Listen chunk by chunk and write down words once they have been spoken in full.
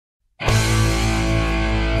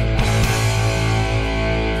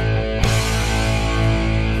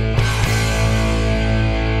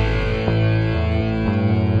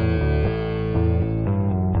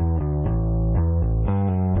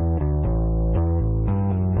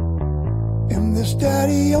this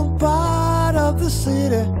dirty old part of the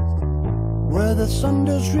city where the sun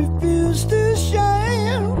does refuse to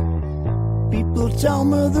shine. People tell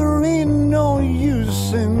me there ain't no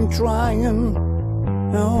use in trying.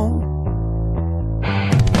 No.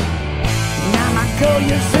 Now my girl,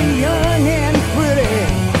 you're so young and pretty,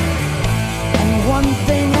 and one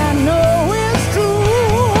thing I know is true: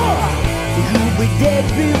 you'll be dead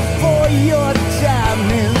before your time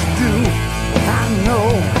is due. I know.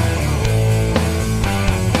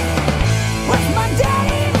 What's my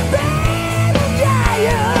daddy been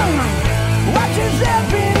dying? Watch his head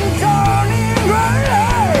been turning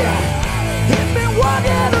gray. He's been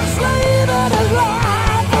working and slaving his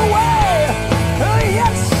life away. Oh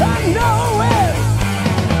yes, I know it.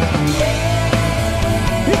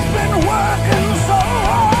 He's been working so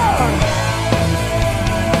hard.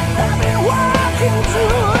 I've been working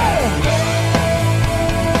too.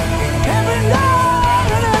 Every night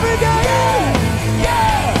and every day.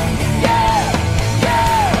 Yeah, yeah,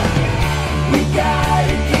 yeah. We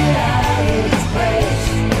gotta get out of this place.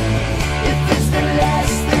 If it's the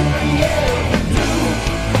last thing we ever do,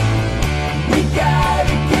 we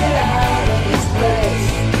gotta get out of this place.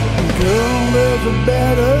 Girl, there's a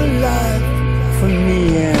better life for me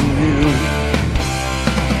and you.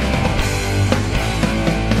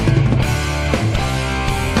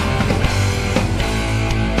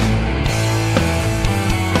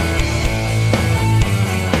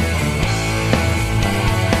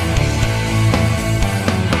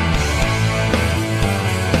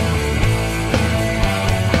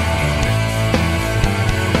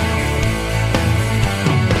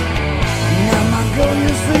 Now my girl,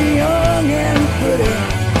 you're so young and pretty,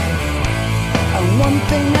 and one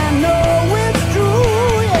thing I know is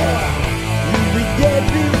true, yeah. You'll be dead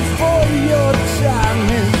before your time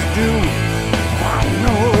is due. I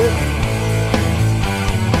know it.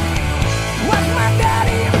 What's my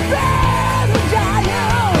daddy been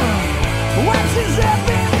dying? What's his head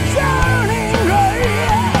been turning gray?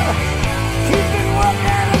 Yeah. He's been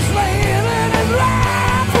working and slaving his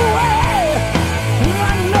life away.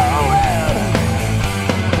 I know it.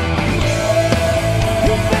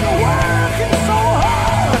 He's been working so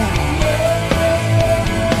hard.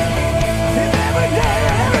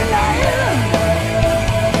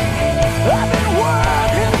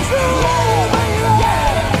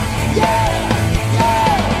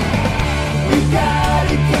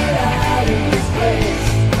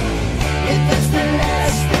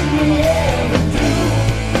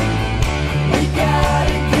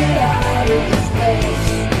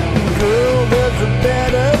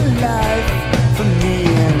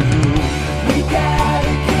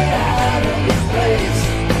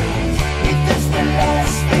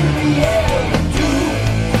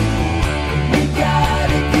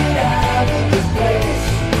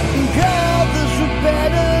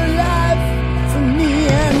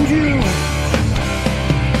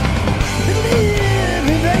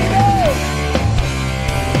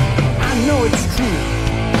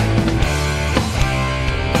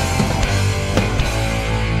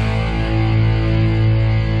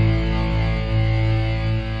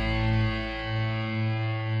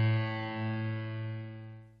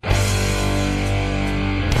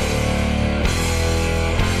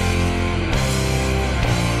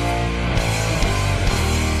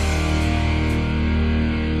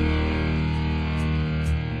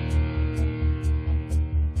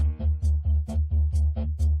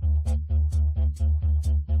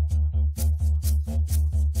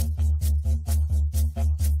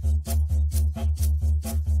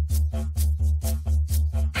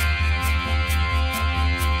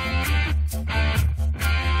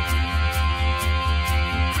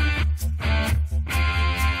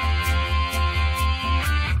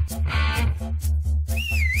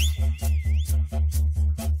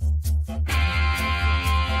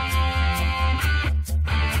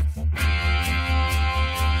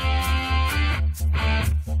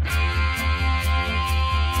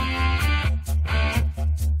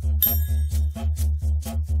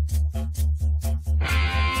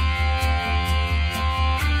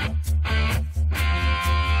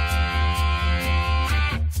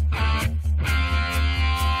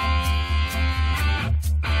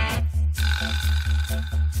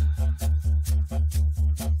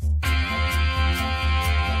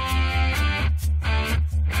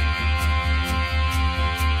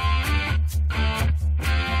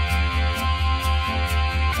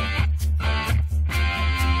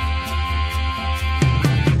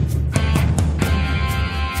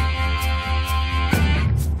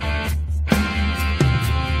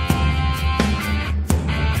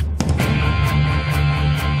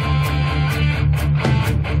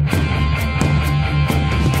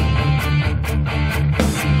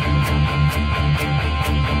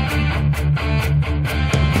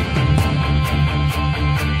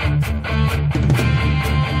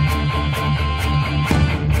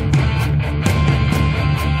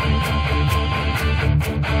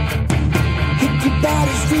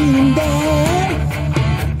 feeling bad,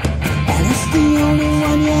 and it's the only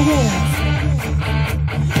one you have.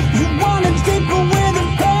 You wanna take away the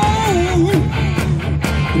pain.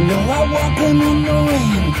 No, I'm walking in the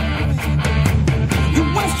rain. You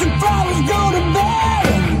watch the flowers go to bed.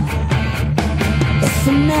 It's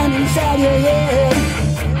the man inside your head.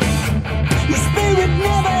 Your spirit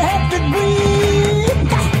never had to grieve.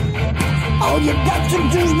 All you got to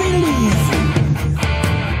do is believe.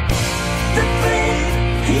 The faith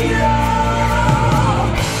hero.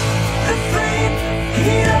 The faith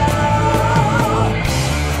hero.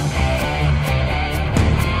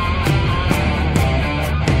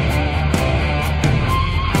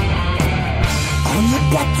 All you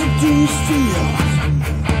got to do is feel.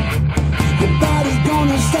 Your body's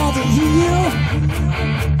gonna start to heal.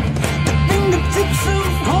 The fingertips of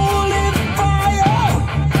holy fire,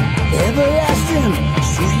 everlasting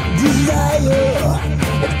sweet desire.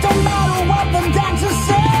 It don't matter what the doctor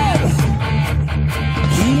said.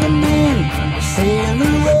 Heal a man, sail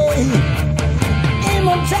away.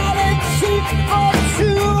 Immortality for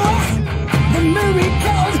two. The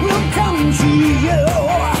miracles will come to you.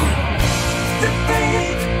 The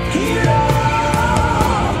faith hero.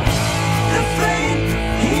 The faith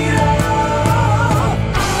hero.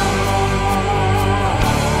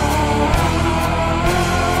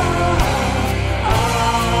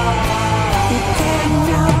 Can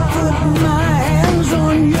I put my hands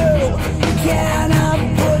on you? Can I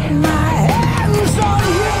put my hands on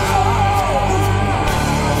you?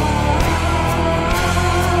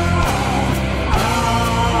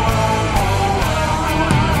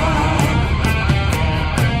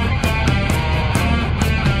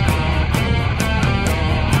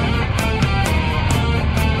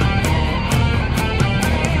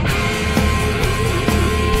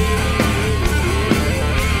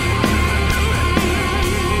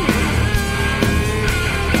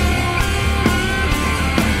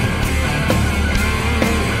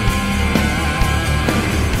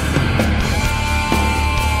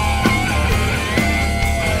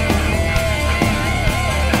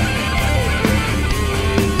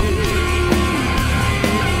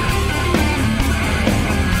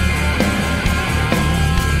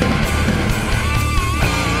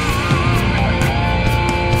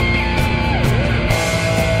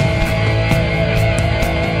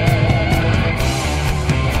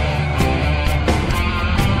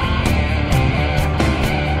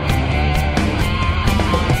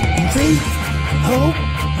 Faith, hope,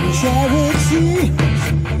 and charity,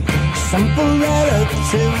 simple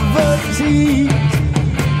relativity.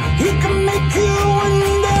 He can make you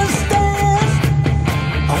understand.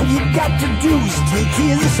 All you got to do is take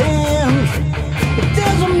his hand. It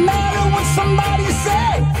doesn't matter what somebody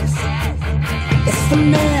says. It's the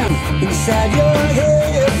man inside your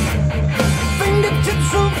head.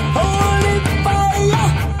 Fingertips of holy fire,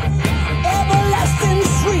 everlasting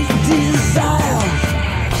sweet desire.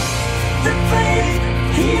 The faith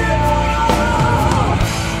hero.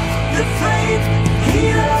 The faith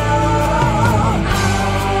hero.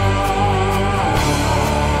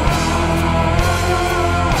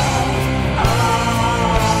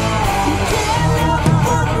 Can I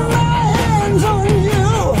put my hands on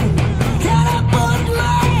you? Can I put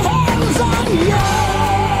my hands on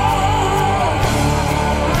you?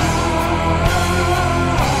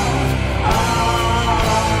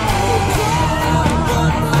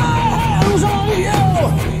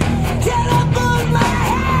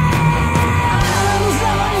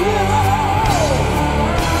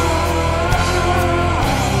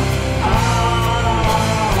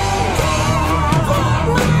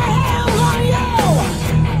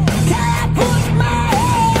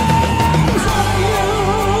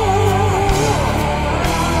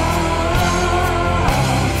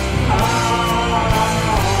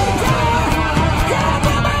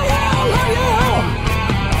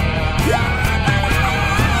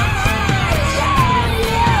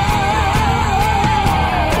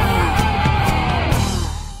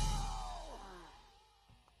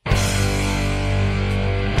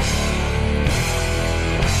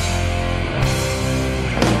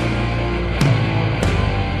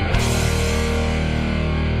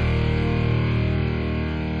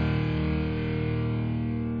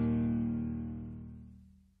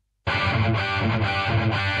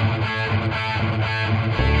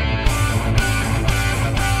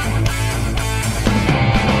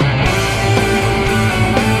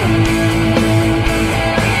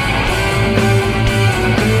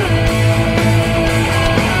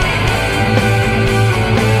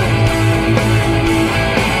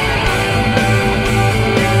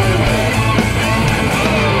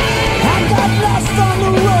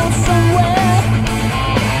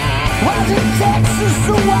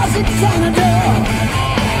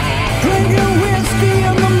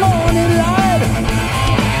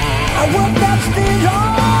 stayed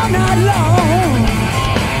all night long.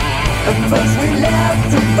 At first we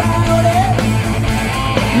laughed about it,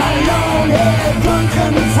 my long-haired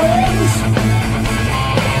drunken friends.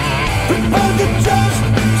 Preferred the toast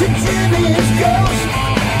to Jimmy's ghost.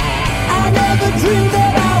 I never dreamed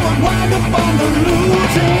that I would wind up on the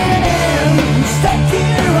losing end. Stuck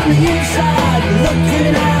here on the inside,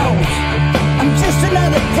 looking out. I'm just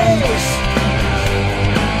another case.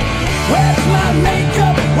 Where's my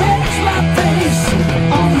makeup? Where's my face?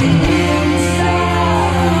 On the inside.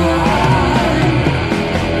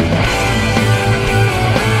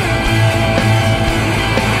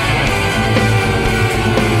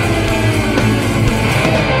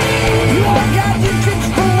 You all got your kicks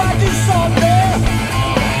for what you saw there.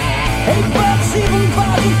 $8, even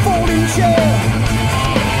buys a folding chair.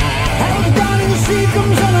 I was down in the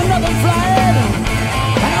Seacombs on another flight,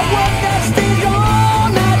 and I worked that stage all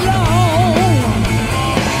night long.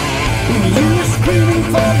 You were screaming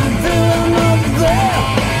for the villain up there,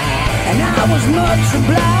 and I was much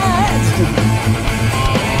obliged.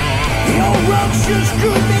 The old road sure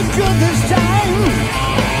screwed me good this time.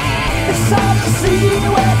 It's hard to see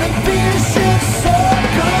where the vicious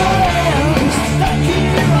circle ends. Stuck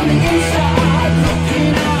here on the inside,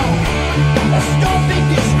 looking out. That's no big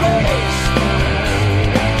disgrace.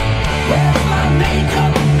 Where's my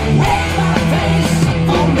makeup? Where's my face?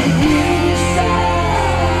 On the inside.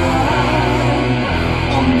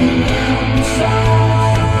 On the inside.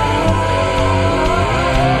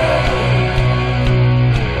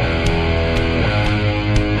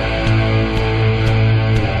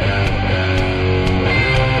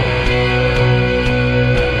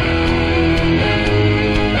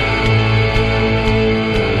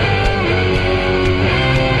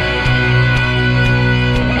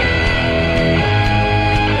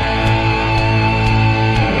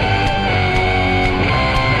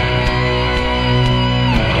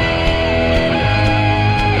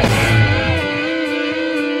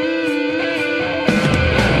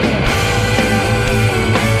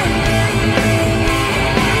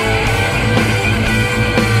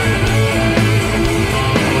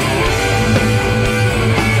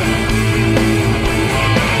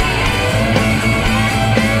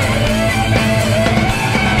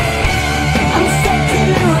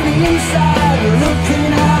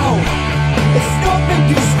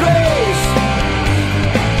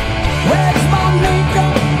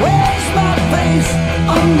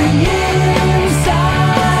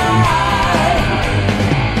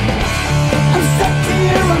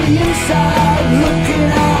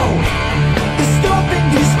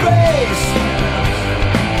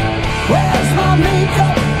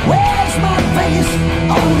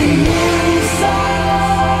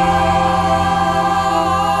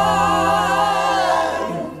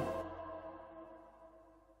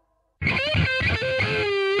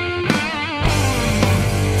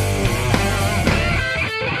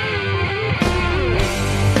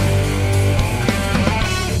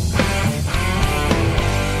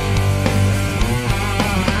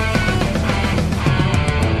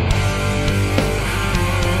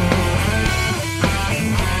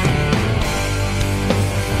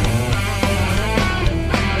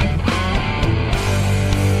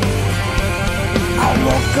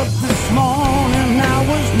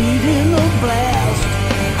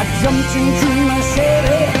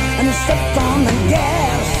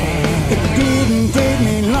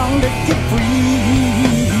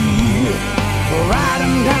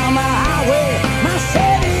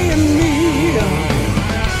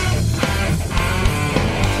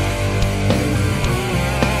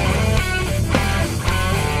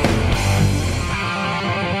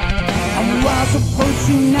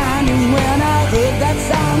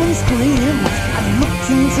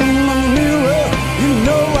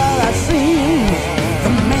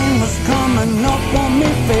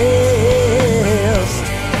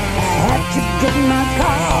 Get my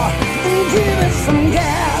car and give it some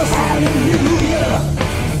gas.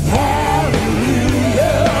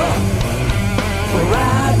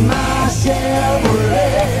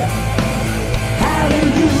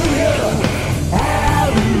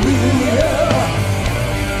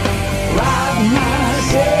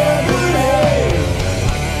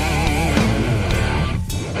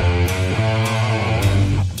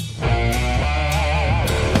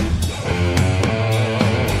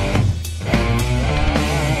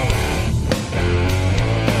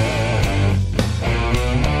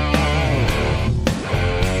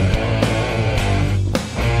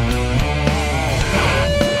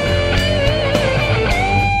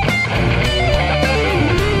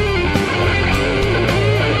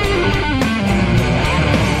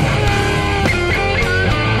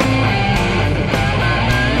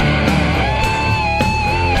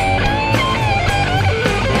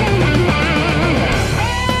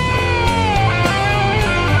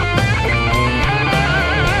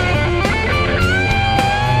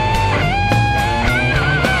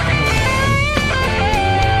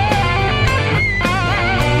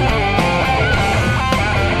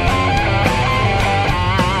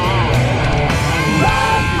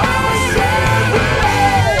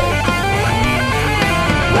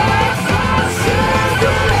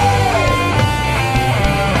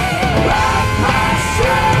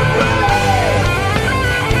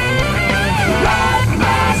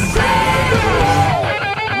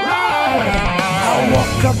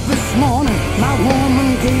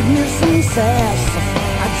 fast.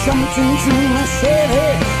 I jumped into my Chevy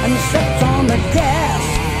and stepped on the gas.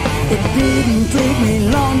 It didn't take me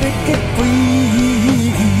long to get free.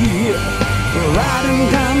 Riding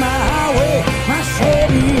down the highway, my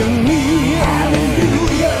Chevy and me.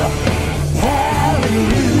 Hallelujah,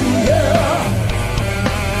 hallelujah.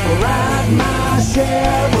 Ride my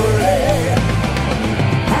Chevrolet.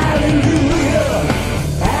 Hallelujah,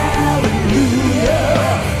 hallelujah.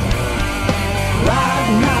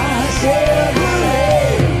 Ride my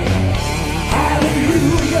Chevrolet.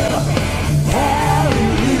 Hallelujah,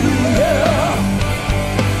 hallelujah.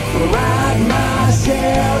 Ride my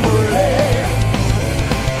Chevrolet.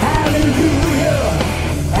 Hallelujah,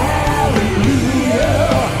 hallelujah.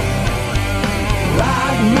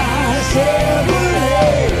 Ride my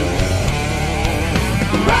Chevrolet.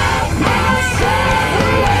 Ride my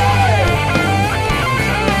Chevrolet.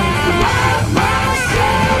 Ride my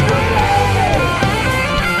Chevrolet.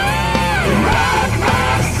 Ride my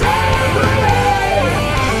Chevrolet.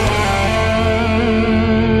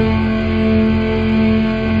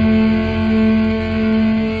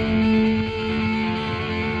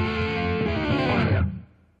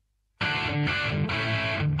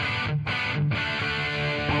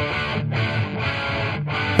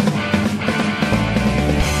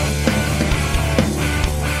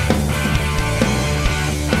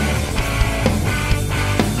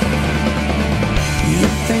 You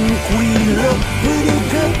think we look pretty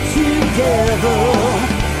good together?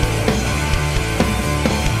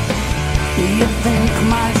 You think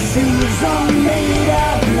my shoes are made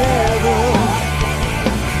of leather?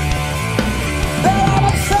 But I'm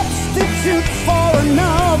a substitute for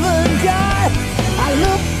another guy. I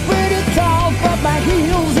look pretty tall, but my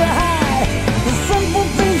heels are high. The simple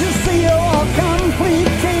things you see are all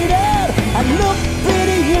complicated. I look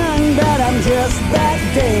pretty young, but I'm just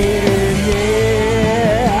backdated,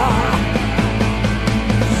 yeah.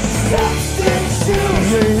 Substitute.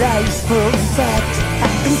 Your life's perfect. I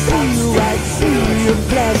can see right through your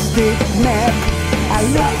plastic neck. I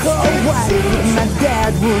look all white, but my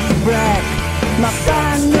dad was black. My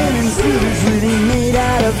fine linen suit is really made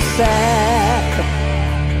out of sack.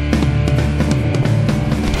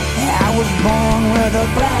 I was born with a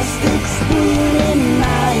plastic spoon in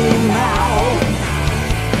my mouth.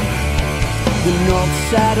 The north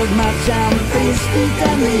side of my town faced east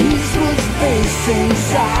and the east was facing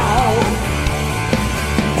south.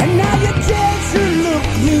 And now you dare to look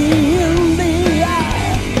me in the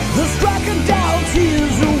eye. Those crocodile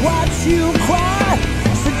tears will watch you cry.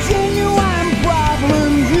 It's a genuine problem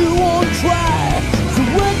you won't try to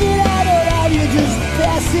work it out, or how you just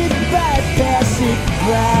pass it by, pass it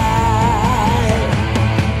by.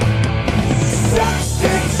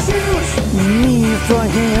 Substitute me for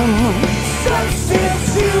him.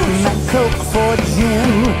 Substitute my Coke for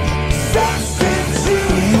Jim.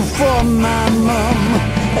 Substitute you for my mom.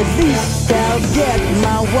 At least I'll get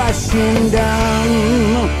my washing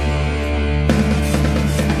done.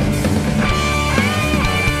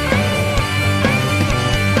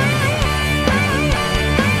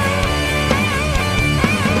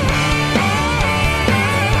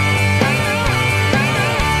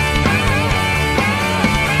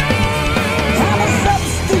 I'm a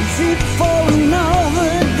substitute for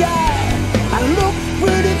another guy. I look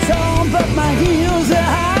pretty tall, but my heels are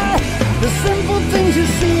high. The simple things you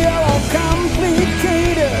see are all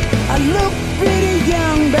complicated. I look pretty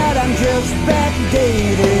young, but I'm just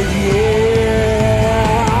backdated, yeah.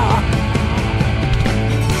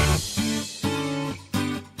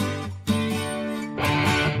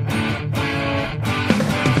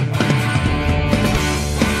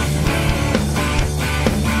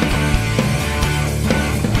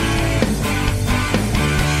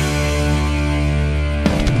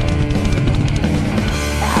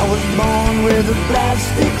 I was born with a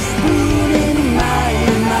plastic spoon in my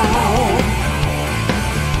mouth.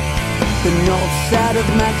 The north side of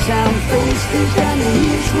my town faced east and the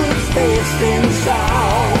east was facing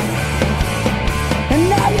south. And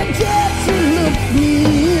now you dare to look me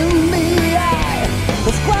in the eye.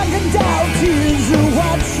 Those crocodile tears will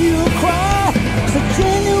watch you cry. It's a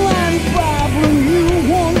genuine problem you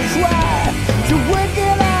won't try to work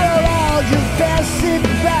it out, or I'll just pass it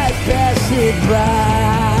by, pass it by.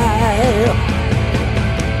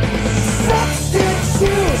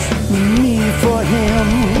 Substitute me for him.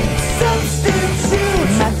 Substitute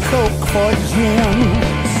my Coke for Jim.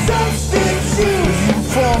 Substitute you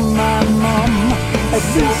for my mom. At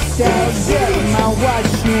least I'll get my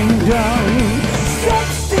washing done.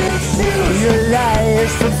 Substitute your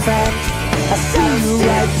lies for fact. I see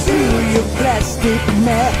right through your plastic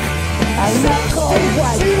neck. I look all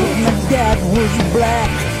white, but my dad was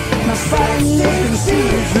black. My spine can see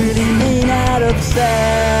it's really made out of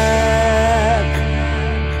sack.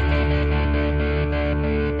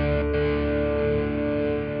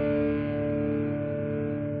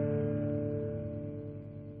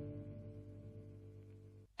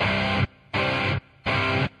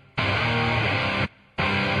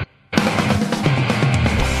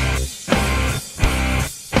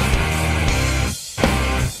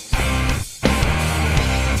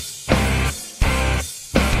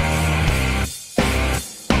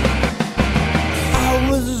 I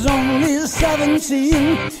was only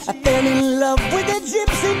 17. I fell in love with a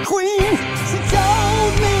gypsy queen. She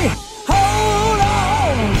told me, hold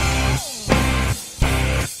on.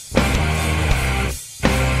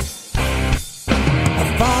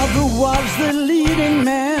 Her father was the leading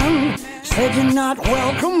man, said you're not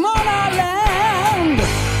welcome on our land.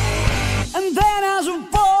 And then as a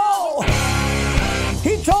fool,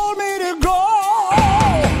 he told me to go.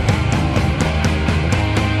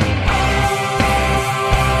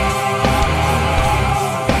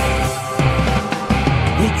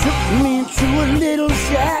 He took me to a little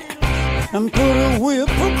shack and put a whip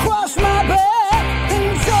across my back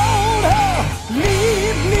and told her,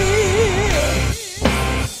 leave me.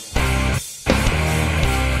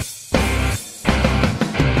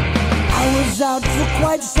 I was out for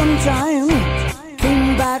quite some time,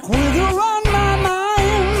 came back with her on my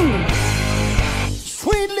mind.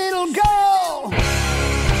 Sweet little girl,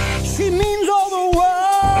 she means all the world.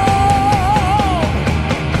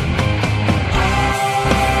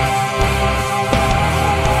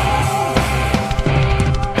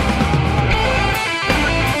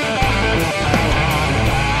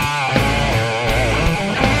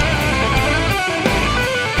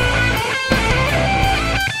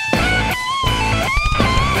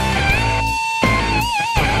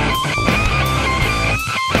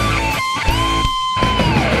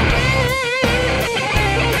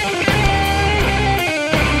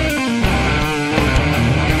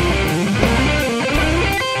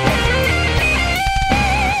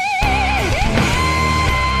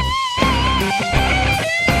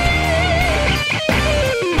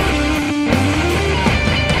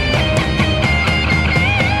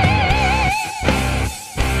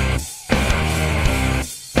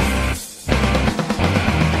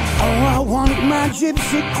 My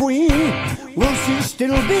gypsy queen, will she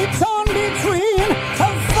still be torn between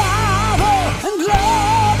her father and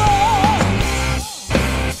lover?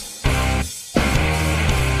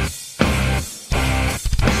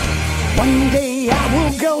 One day I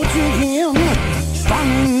will go to him, strong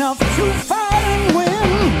enough to fight and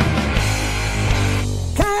win.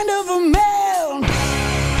 Kind of a man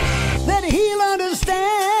that he'll understand.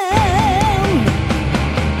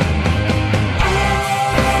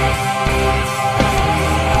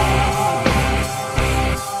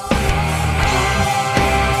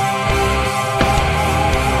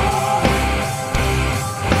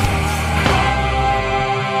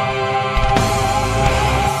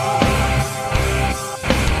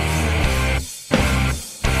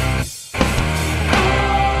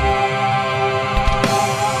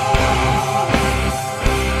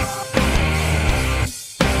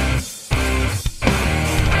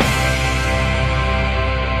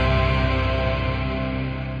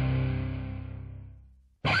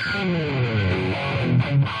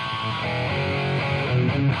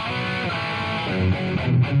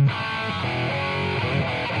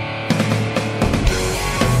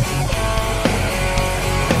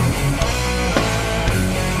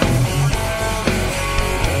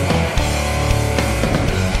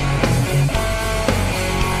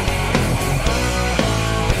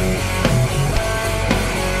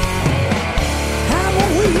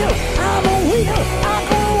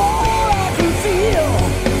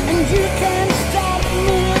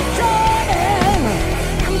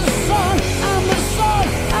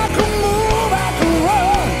 I can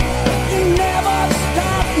run.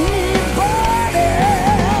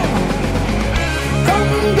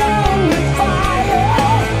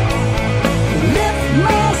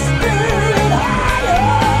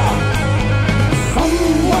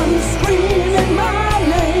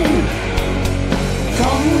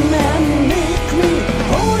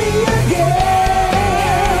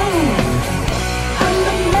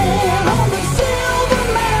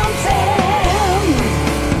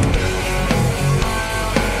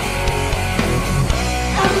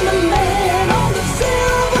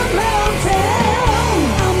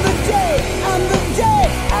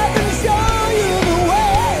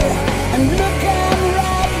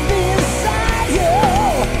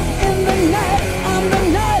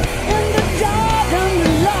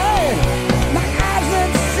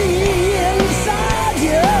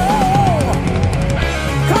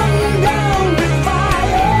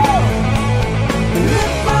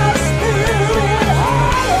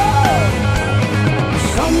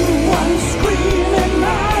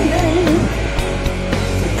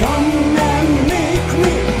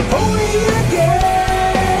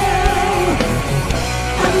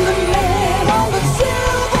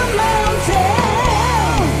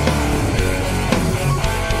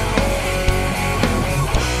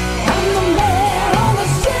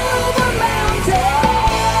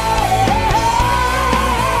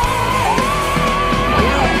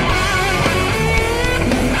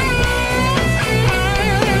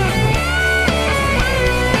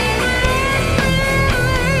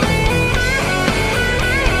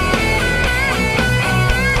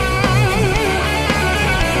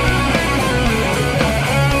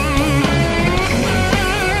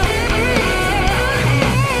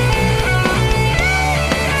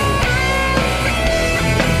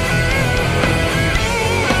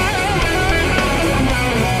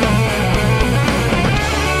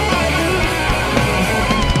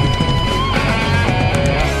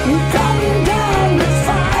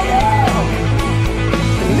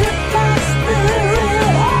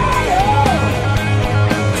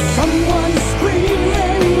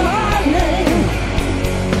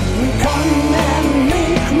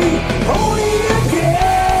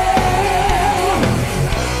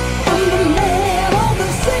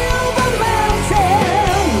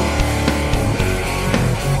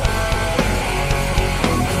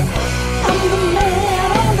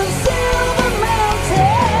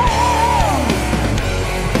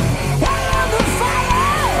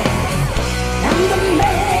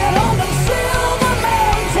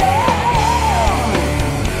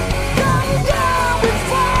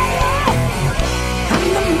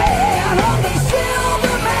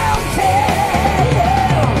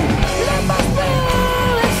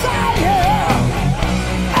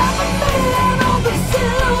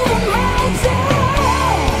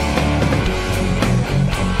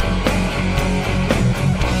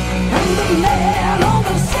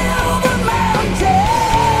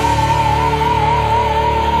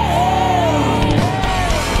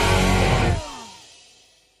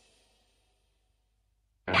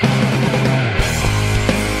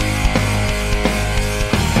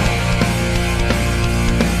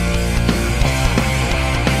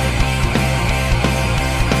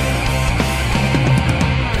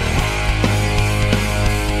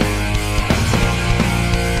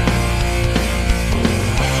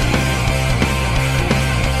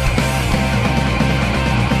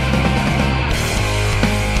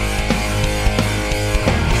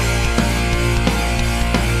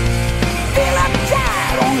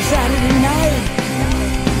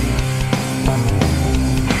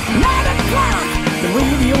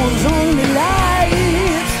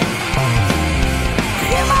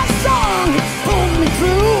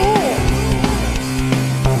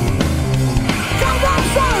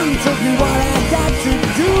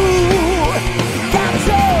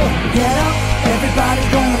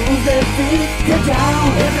 Get down,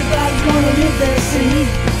 everybody's gonna leave their seat.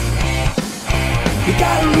 You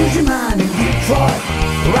gotta lose your mind in Detroit,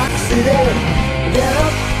 Rock City. Get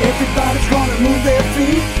up, everybody's gonna move their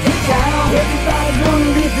feet. Get down, everybody's gonna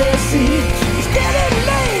leave their seat. It's getting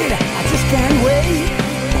late, I just can't wait.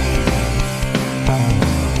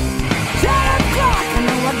 10 o'clock, I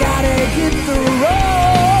know I gotta hit the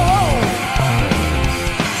road.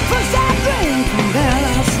 First I drink and then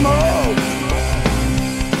I smoke.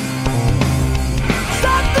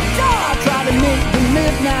 Start the car, try to make the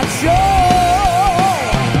midnight show.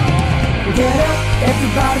 Get up,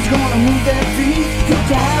 everybody's gonna move their feet. Get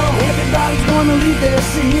down, everybody's gonna leave their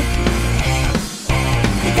seat.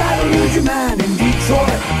 You gotta lose your mind in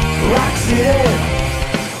Detroit, Rock City.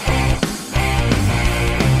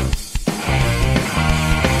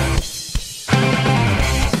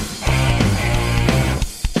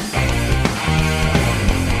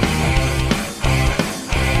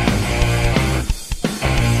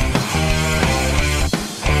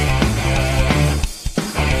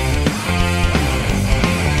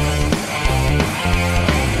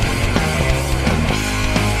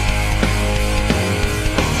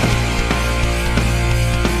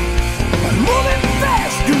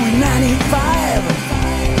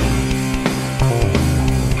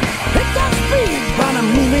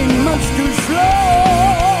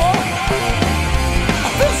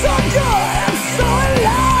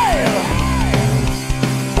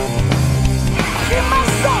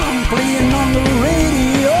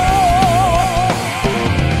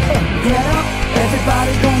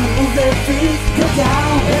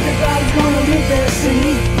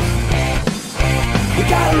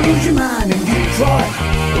 Lose your mind in Detroit,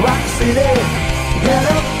 Rock City. Get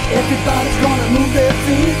up, everybody's gonna move their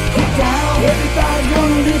feet. Get down, everybody's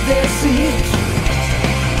gonna leave their seats.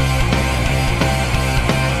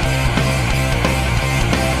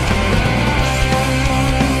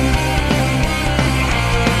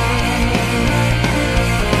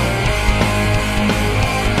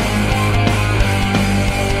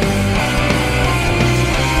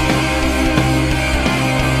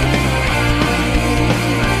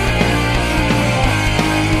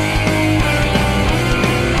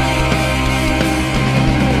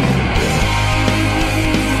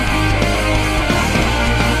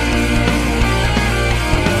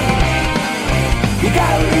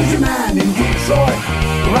 Lose your mind in Detroit,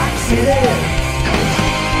 Rock City.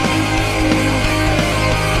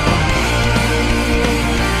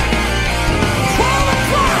 12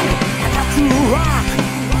 o'clock, I got to rock.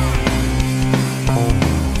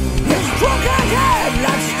 This drunken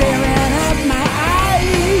headlight staring at my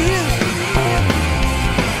eyes.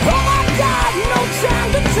 Oh my God, no time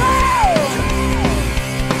to tell.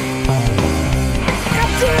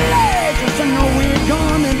 Got to lay, 'cause I know we're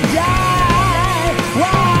gonna die.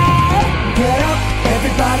 Get up,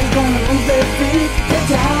 everybody's gonna lose their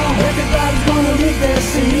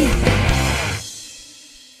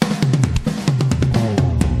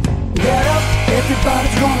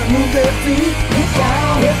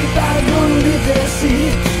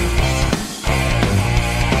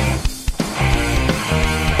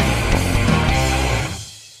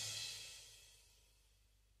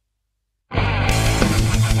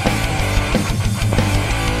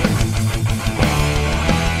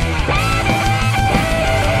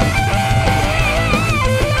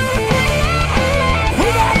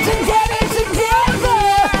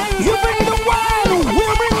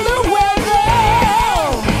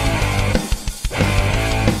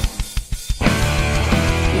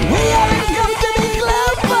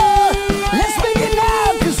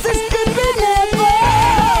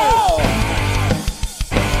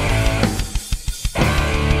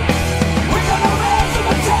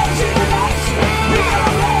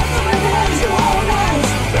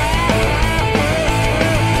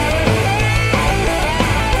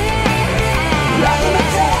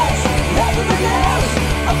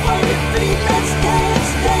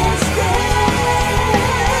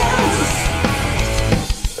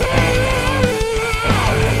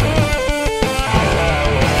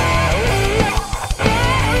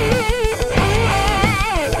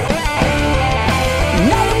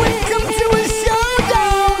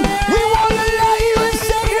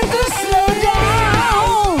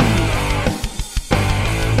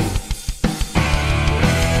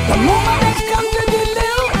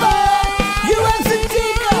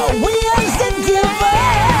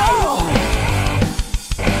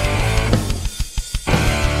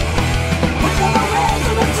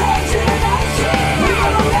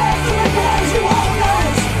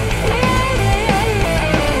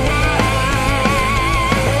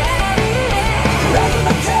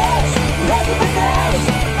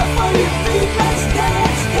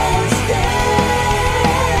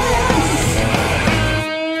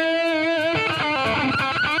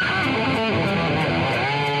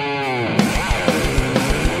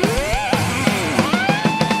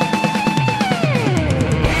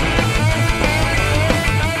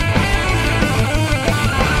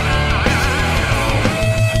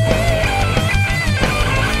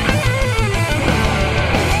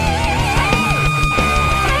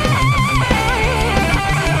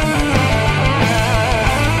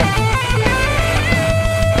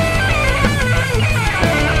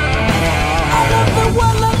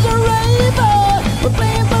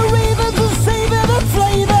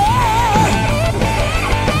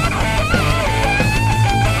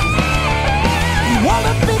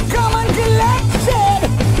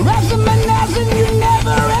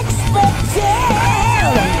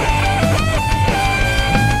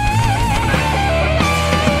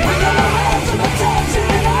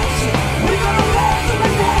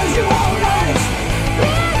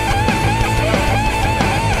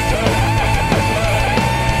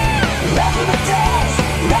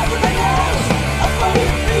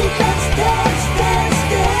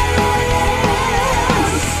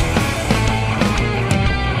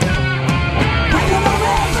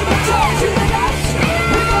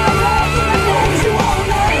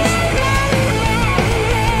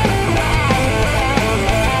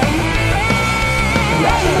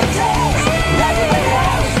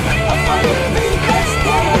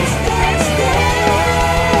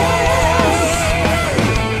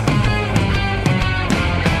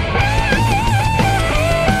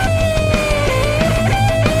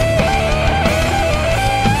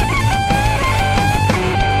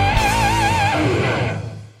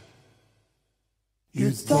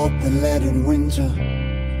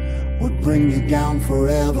winter would bring you down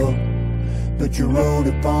forever, but you rode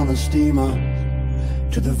upon a steamer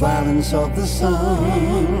to the violence of the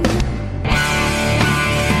sun.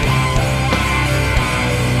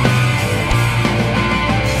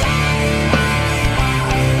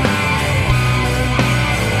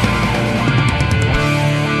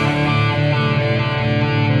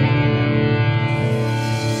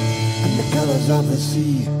 And the colors of the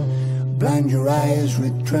sea blind your eyes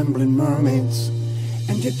with trembling mermaids,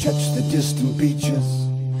 and you touch the distant beaches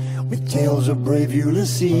with tales of brave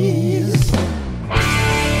Ulysses.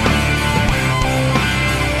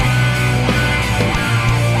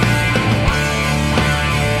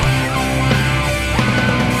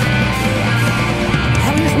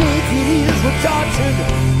 And his naked ears were tortured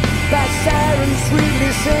by sirens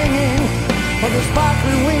sweetly singing, for the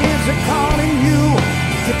sparkling waves are calling you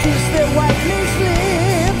to kiss their white lace lips.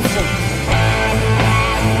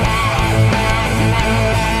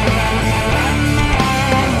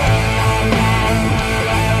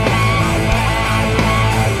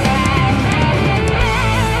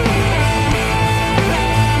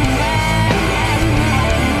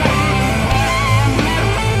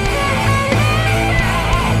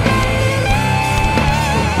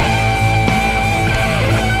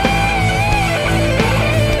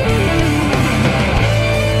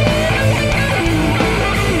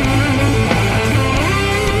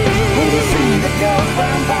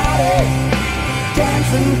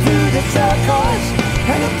 Dancing through the turquoise,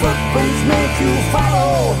 and the footprints make you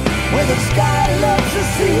follow where the sky loves the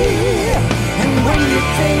sea. And when you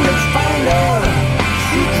think it's find her,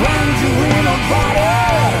 she drowns you in her body,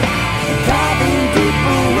 carving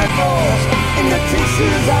deeper ripples in the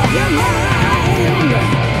tissues of your mind.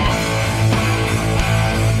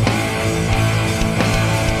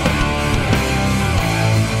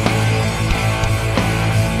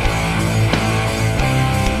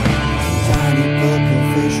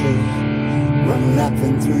 Run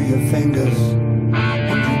lapping through your fingers,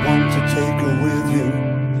 and you want to take her with you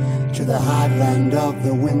to the heartland of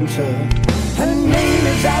the winter. Her name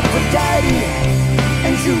is Aphrodite,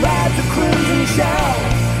 and she rides a crimson shell,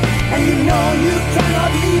 and you know you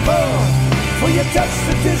cannot leave her, for you touch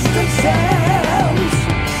the distant sands.